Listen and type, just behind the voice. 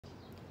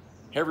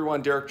Hey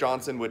everyone, Derek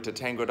Johnson with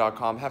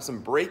Tatango.com. Have some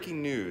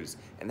breaking news,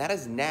 and that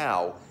is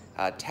now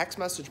text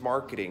message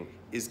marketing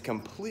is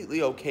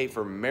completely okay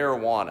for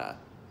marijuana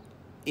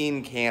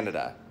in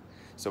Canada.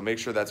 So make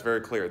sure that's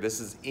very clear. This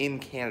is in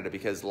Canada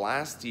because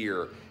last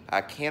year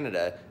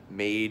Canada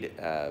made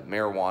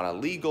marijuana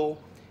legal,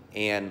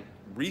 and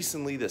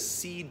recently the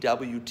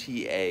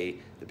CWTA,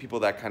 the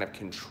people that kind of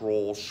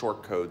control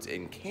short codes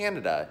in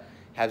Canada,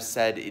 have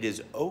said it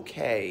is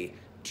okay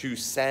to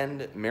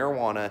send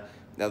marijuana.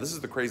 Now this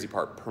is the crazy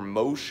part,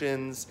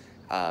 promotions,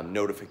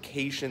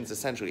 notifications,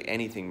 essentially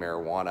anything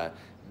marijuana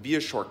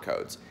via short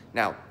codes.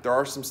 Now, there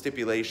are some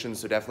stipulations,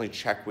 so definitely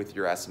check with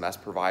your SMS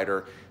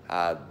provider.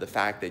 The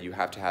fact that you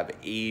have to have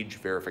age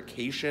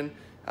verification,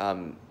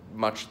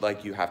 much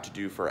like you have to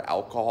do for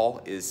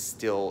alcohol, is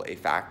still a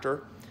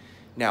factor.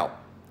 Now,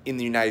 in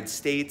the United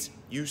States,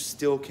 you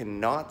still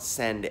cannot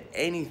send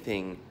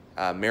anything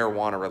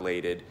marijuana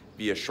related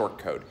via short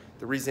code.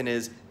 The reason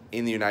is,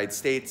 in the United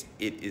States,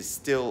 it is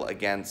still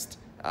against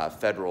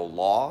federal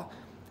law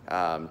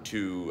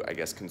to, I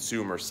guess,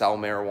 consume or sell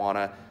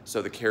marijuana.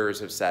 So the carriers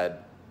have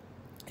said,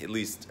 at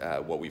least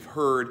what we've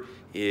heard,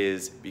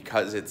 is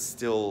because it's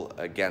still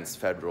against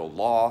federal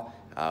law,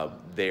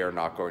 they are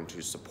not going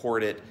to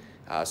support it.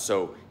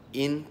 So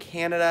in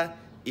Canada,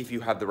 if you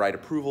have the right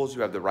approvals,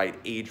 you have the right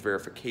age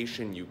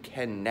verification, you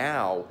can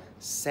now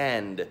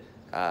send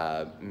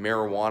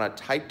marijuana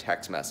type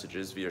text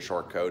messages via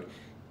short code.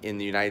 In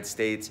the United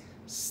States,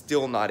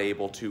 still not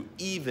able to,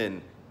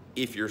 even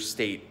if your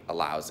state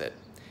allows it.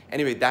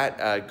 Anyway,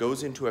 that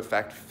goes into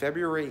effect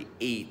February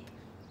 8th,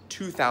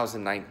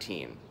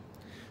 2019.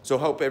 So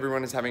hope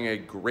everyone is having a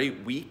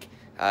great week.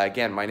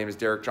 Again, my name is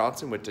Derek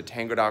Johnson with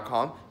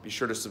Tatango.com. Be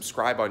sure to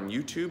subscribe on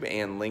YouTube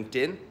and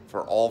LinkedIn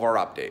for all of our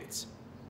updates.